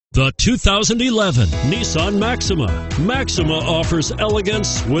The 2011 Nissan Maxima. Maxima offers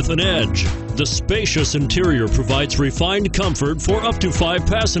elegance with an edge. The spacious interior provides refined comfort for up to 5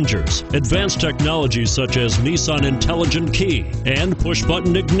 passengers. Advanced technologies such as Nissan Intelligent Key and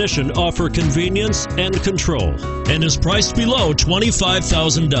push-button ignition offer convenience and control, and is priced below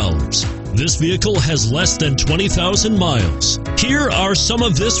 $25,000. This vehicle has less than 20,000 miles. Here are some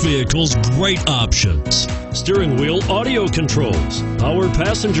of this vehicle's great options: steering wheel audio controls, power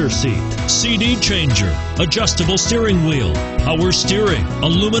passenger seat, CD changer, adjustable steering wheel, power steering,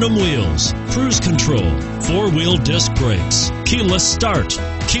 aluminum wheels, cruise control, 4-wheel disc brakes, keyless start,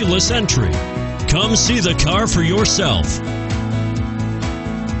 keyless entry. Come see the car for yourself.